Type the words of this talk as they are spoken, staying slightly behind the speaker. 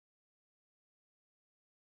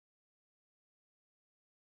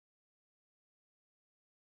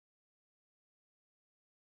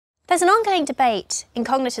There's an ongoing debate in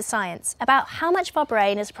cognitive science about how much of our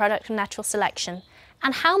brain is a product of natural selection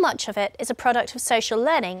and how much of it is a product of social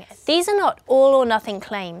learning. These are not all or nothing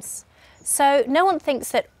claims. So no one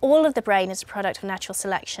thinks that all of the brain is a product of natural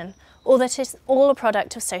selection or that it's all a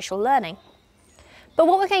product of social learning. But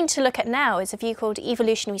what we're going to look at now is a view called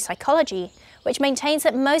evolutionary psychology, which maintains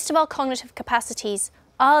that most of our cognitive capacities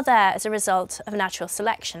are there as a result of natural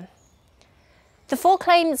selection. The four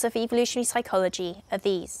claims of evolutionary psychology are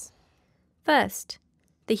these. First,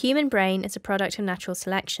 the human brain is a product of natural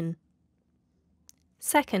selection.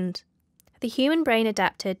 Second, the human brain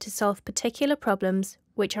adapted to solve particular problems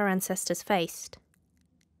which our ancestors faced.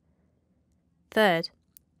 Third,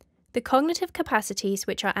 the cognitive capacities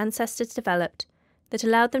which our ancestors developed that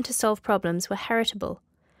allowed them to solve problems were heritable.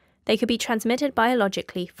 They could be transmitted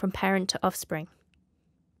biologically from parent to offspring.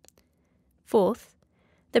 Fourth,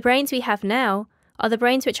 the brains we have now are the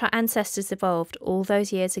brains which our ancestors evolved all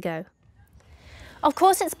those years ago. Of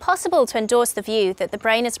course, it's possible to endorse the view that the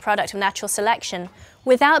brain is a product of natural selection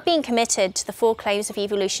without being committed to the four claims of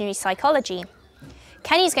evolutionary psychology.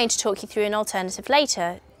 Kenny's going to talk you through an alternative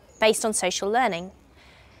later, based on social learning.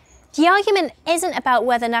 The argument isn't about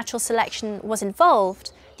whether natural selection was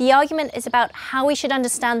involved. The argument is about how we should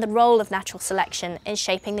understand the role of natural selection in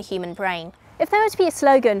shaping the human brain. If there were to be a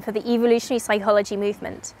slogan for the evolutionary psychology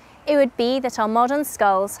movement, it would be that our modern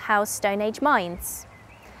skulls house Stone Age minds.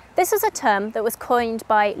 This was a term that was coined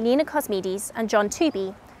by Lena Cosmides and John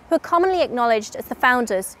Tooby, who are commonly acknowledged as the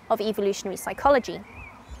founders of evolutionary psychology.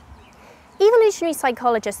 Evolutionary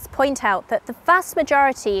psychologists point out that the vast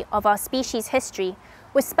majority of our species' history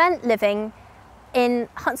was spent living in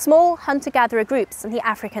small hunter-gatherer groups in the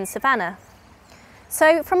African savanna.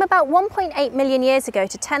 So from about 1.8 million years ago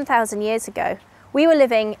to 10,000 years ago, we were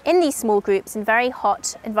living in these small groups in very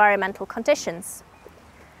hot environmental conditions.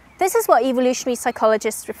 This is what evolutionary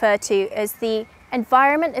psychologists refer to as the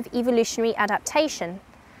environment of evolutionary adaptation.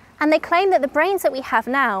 And they claim that the brains that we have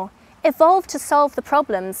now evolved to solve the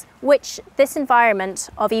problems which this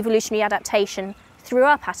environment of evolutionary adaptation threw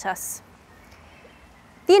up at us.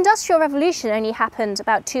 The Industrial Revolution only happened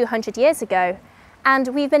about 200 years ago, and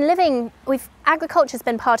agriculture's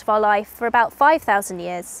been part of our life for about 5,000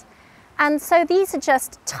 years. And so these are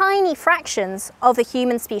just tiny fractions of the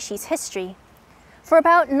human species' history. For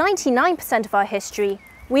about 99% of our history,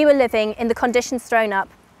 we were living in the conditions thrown up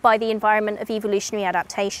by the environment of evolutionary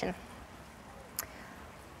adaptation.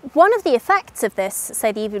 One of the effects of this,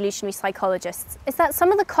 say the evolutionary psychologists, is that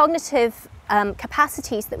some of the cognitive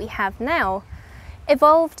capacities that we have now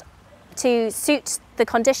evolved to suit the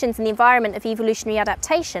conditions in the environment of evolutionary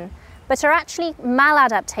adaptation, but are actually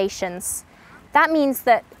maladaptations. That means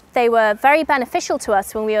that they were very beneficial to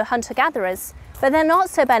us when we were hunter-gatherers, but they're not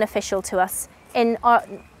so beneficial to us in our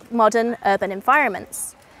modern urban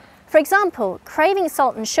environments. For example, craving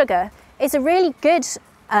salt and sugar is a really good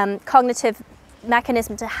cognitive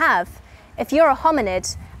mechanism to have if you're a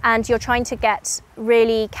hominid and you're trying to get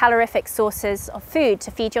really calorific sources of food to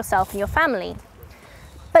feed yourself and your family.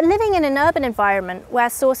 But living in an urban environment where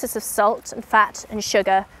sources of salt and fat and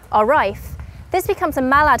sugar are rife, this becomes a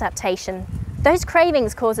maladaptation. Those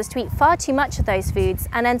cravings cause us to eat far too much of those foods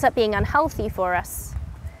and ends up being unhealthy for us.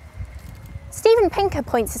 Steven Pinker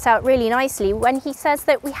points this out really nicely when he says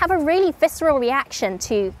that we have a really visceral reaction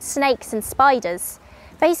to snakes and spiders,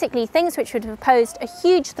 basically things which would have posed a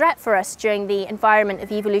huge threat for us during the environment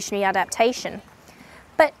of evolutionary adaptation.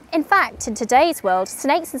 But in fact, in today's world,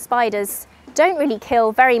 snakes and spiders don't really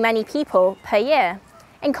kill very many people per year,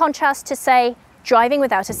 in contrast to, say, driving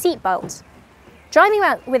without a seatbelt. Driving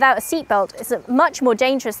without a seatbelt is a much more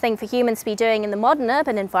dangerous thing for humans to be doing in the modern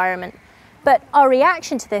urban environment, but our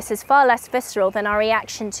reaction to this is far less visceral than our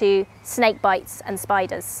reaction to snake bites and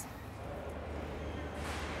spiders.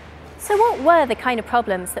 So what were the kind of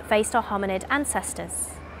problems that faced our hominid ancestors?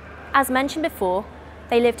 As mentioned before,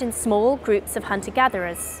 they lived in small groups of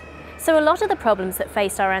hunter-gatherers. So a lot of the problems that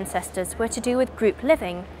faced our ancestors were to do with group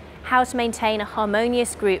living, how to maintain a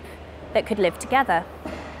harmonious group that could live together.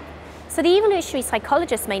 So the evolutionary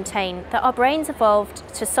psychologists maintain that our brains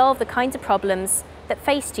evolved to solve the kinds of problems that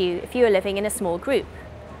faced you if you were living in a small group.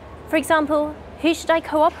 For example, who should I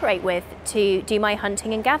cooperate with to do my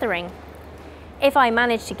hunting and gathering? If I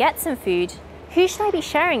manage to get some food, who should I be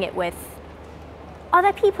sharing it with? Are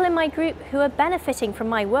there people in my group who are benefiting from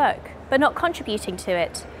my work but not contributing to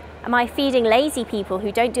it? Am I feeding lazy people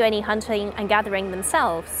who don't do any hunting and gathering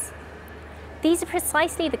themselves? These are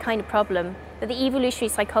precisely the kind of problem that the evolutionary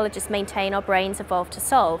psychologists maintain our brains evolved to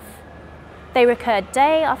solve. They recurred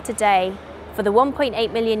day after day for the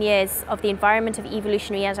 1.8 million years of the environment of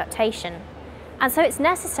evolutionary adaptation, And so it's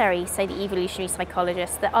necessary, say the evolutionary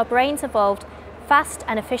psychologists, that our brains evolved fast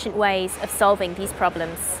and efficient ways of solving these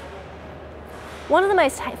problems. One of the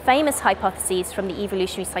most famous hypotheses from the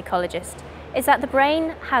evolutionary psychologist is that the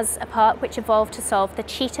brain has a part which evolved to solve the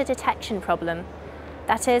cheater detection problem.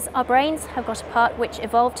 That is, our brains have got a part which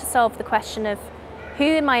evolved to solve the question of who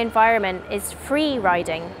in my environment is free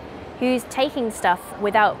riding, who's taking stuff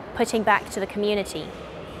without putting back to the community.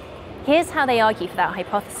 Here's how they argue for that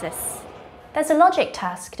hypothesis. There's a logic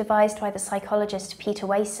task devised by the psychologist Peter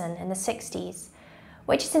Wason in the 60s,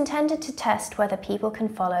 which is intended to test whether people can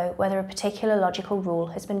follow whether a particular logical rule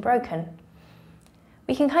has been broken.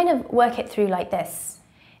 We can kind of work it through like this.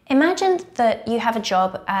 Imagine that you have a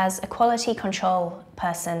job as a quality control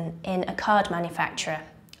person in a card manufacturer,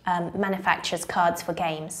 manufactures cards for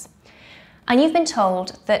games. And you've been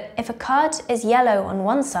told that if a card is yellow on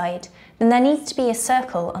one side, then there needs to be a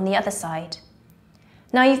circle on the other side.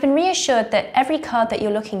 Now you've been reassured that every card that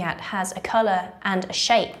you're looking at has a colour and a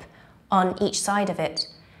shape on each side of it,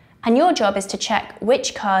 and your job is to check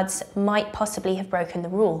which cards might possibly have broken the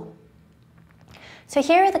rule. So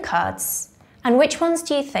here are the cards, and which ones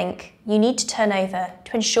do you think you need to turn over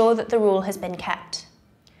to ensure that the rule has been kept?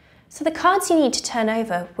 So the cards you need to turn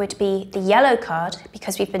over would be the yellow card,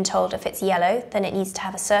 because we've been told if it's yellow, then it needs to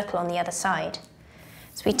have a circle on the other side.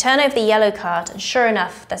 So we turn over the yellow card, and sure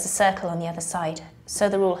enough, there's a circle on the other side, so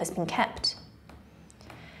the rule has been kept.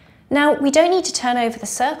 Now, we don't need to turn over the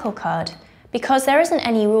circle card, because there isn't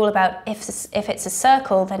any rule about if it's a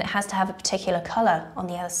circle, then it has to have a particular colour on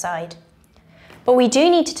the other side. But we do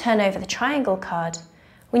need to turn over the triangle card.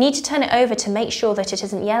 We need to turn it over to make sure that it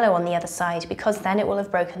isn't yellow on the other side, because then it will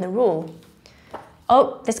have broken the rule.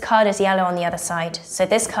 Oh, this card is yellow on the other side, so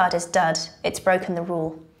this card is dud. It's broken the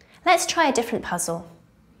rule. Let's try a different puzzle.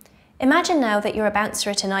 Imagine now that you're a bouncer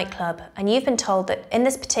at a nightclub, and you've been told that in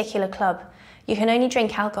this particular club, you can only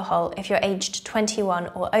drink alcohol if you're aged 21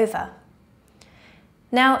 or over.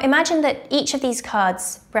 Now imagine that each of these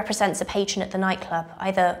cards represents a patron at the nightclub,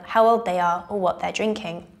 either how old they are or what they're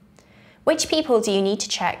drinking. Which people do you need to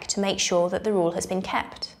check to make sure that the rule has been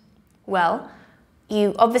kept? Well,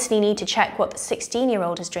 you obviously need to check what the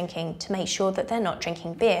 16-year-old is drinking to make sure that they're not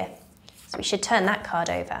drinking beer. So we should turn that card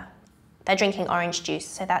over. They're drinking orange juice,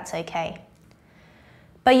 so that's okay.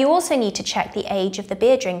 But you also need to check the age of the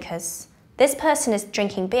beer drinkers. This person is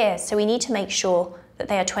drinking beer, so we need to make sure that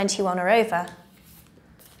they are 21 or over.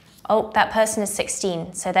 Oh, that person is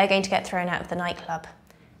 16, so they're going to get thrown out of the nightclub.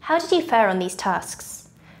 How did you fare on these tasks?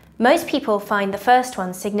 Most people find the first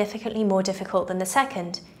one significantly more difficult than the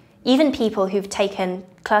second, even people who've taken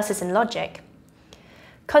classes in logic.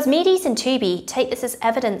 Cosmides and Tooby take this as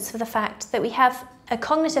evidence for the fact that we have a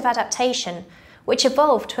cognitive adaptation which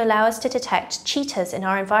evolved to allow us to detect cheaters in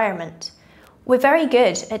our environment. We're very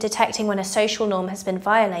good at detecting when a social norm has been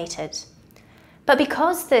violated. But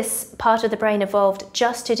because this part of the brain evolved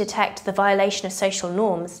just to detect the violation of social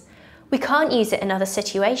norms, we can't use it in other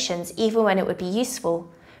situations, even when it would be useful.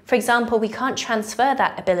 For example, we can't transfer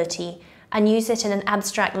that ability and use it in an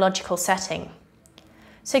abstract logical setting.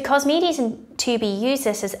 So Cosmides and Tooby use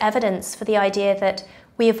this as evidence for the idea that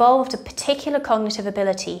we evolved a particular cognitive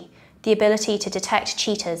ability, the ability to detect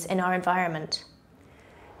cheaters in our environment.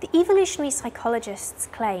 The evolutionary psychologists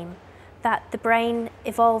claim that the brain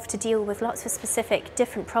evolved to deal with lots of specific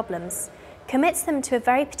different problems commits them to a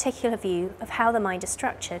very particular view of how the mind is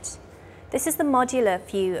structured. This is the modular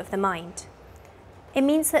view of the mind. It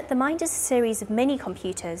means that the mind is a series of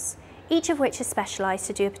mini-computers, each of which is specialised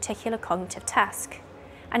to do a particular cognitive task.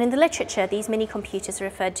 And in the literature, these mini-computers are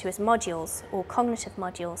referred to as modules, or cognitive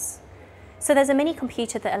modules. So there's a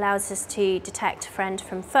mini-computer that allows us to detect friend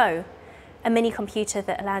from foe, a mini-computer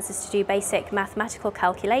that allows us to do basic mathematical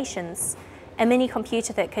calculations, a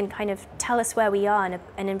mini-computer that can kind of tell us where we are in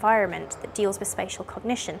an environment that deals with spatial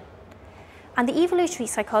cognition. And the evolutionary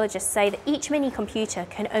psychologists say that each mini-computer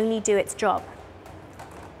can only do its job.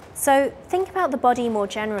 So think about the body more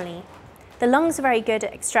generally. The lungs are very good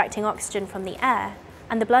at extracting oxygen from the air,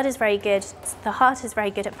 and the heart is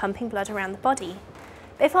very good at pumping blood around the body.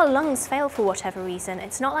 But if our lungs fail for whatever reason,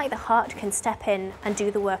 it's not like the heart can step in and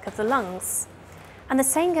do the work of the lungs. And the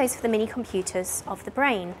same goes for the mini-computers of the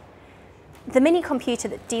brain. The mini-computer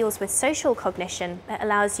that deals with social cognition, that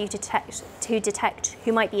allows you to detect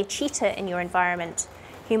who might be a cheater in your environment,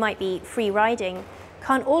 who might be free riding,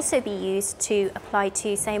 can also be used to apply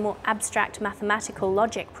to, say, a more abstract mathematical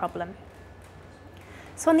logic problem.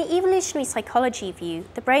 So on the evolutionary psychology view,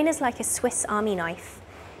 the brain is like a Swiss Army knife.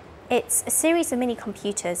 It's a series of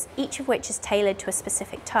mini-computers, each of which is tailored to a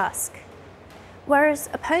specific task. Whereas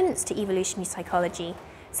opponents to evolutionary psychology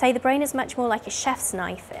say the brain is much more like a chef's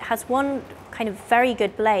knife. It has one kind of very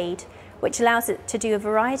good blade, which allows it to do a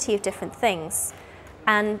variety of different things.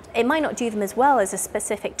 And it might not do them as well as a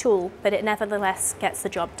specific tool, but it nevertheless gets the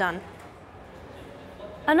job done.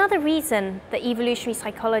 Another reason that evolutionary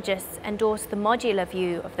psychologists endorse the modular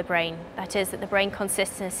view of the brain, that is, that the brain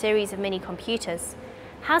consists in a series of mini-computers,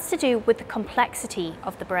 has to do with the complexity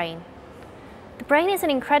of the brain. The brain is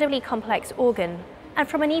an incredibly complex organ, and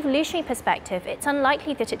from an evolutionary perspective, it's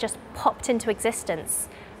unlikely that it just popped into existence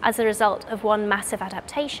as a result of one massive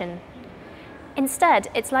adaptation. Instead,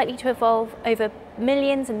 it's likely to evolve over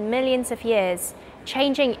millions and millions of years,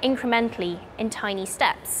 changing incrementally in tiny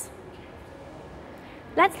steps.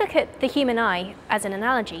 Let's look at the human eye as an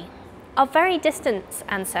analogy. Our very distant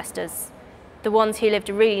ancestors, the ones who lived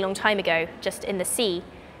a really long time ago, just in the sea,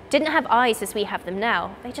 didn't have eyes as we have them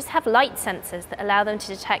now. They just have light sensors that allow them to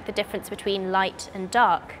detect the difference between light and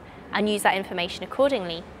dark and use that information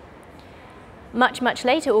accordingly. Much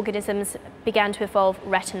later, organisms began to evolve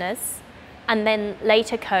retinas, and then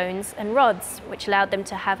later cones and rods, which allowed them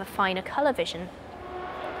to have a finer color vision.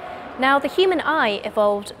 Now, the human eye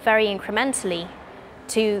evolved very incrementally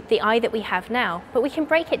to the eye that we have now, but we can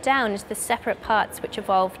break it down into the separate parts which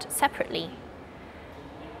evolved separately.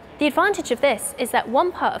 The advantage of this is that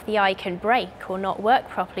one part of the eye can break or not work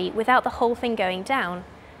properly without the whole thing going down.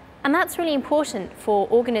 And that's really important for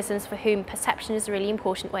organisms for whom perception is a really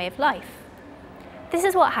important way of life. This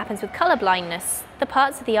is what happens with color blindness. The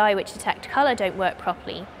parts of the eye which detect color don't work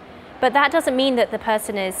properly. But that doesn't mean that the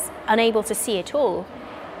person is unable to see at all.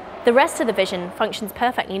 The rest of the vision functions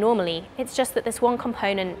perfectly normally. It's just that this one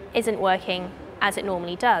component isn't working as it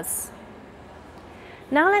normally does.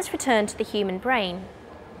 Now let's return to the human brain.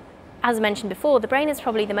 As mentioned before, the brain is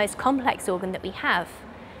probably the most complex organ that we have.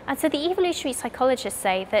 And so the evolutionary psychologists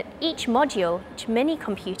say that each module, each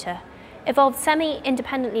mini-computer, evolved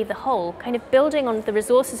semi-independently of the whole, kind of building on the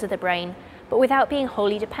resources of the brain, but without being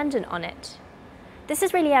wholly dependent on it. This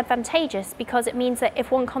is really advantageous because it means that if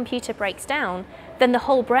one computer breaks down, then the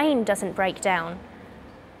whole brain doesn't break down.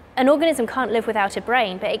 An organism can't live without a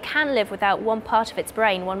brain, but it can live without one part of its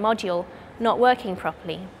brain, one module, not working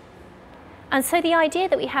properly. And so the idea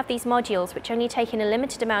that we have these modules which only take in a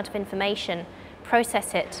limited amount of information,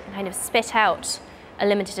 process it, and kind of spit out a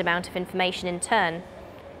limited amount of information in turn,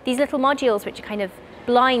 these little modules which are kind of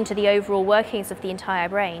blind to the overall workings of the entire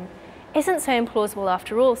brain, isn't so implausible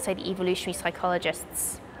after all, say the evolutionary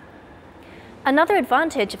psychologists. Another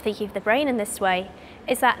advantage of thinking of the brain in this way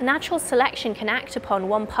is that natural selection can act upon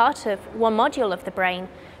one module of the brain,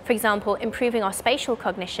 for example, improving our spatial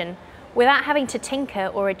cognition, without having to tinker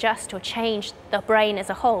or adjust or change the brain as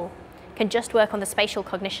a whole. It can just work on the spatial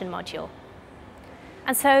cognition module.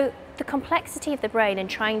 And so the complexity of the brain in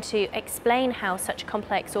trying to explain how such a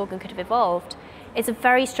complex organ could have evolved is a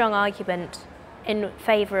very strong argument in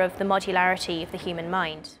favor of the modularity of the human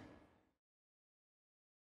mind.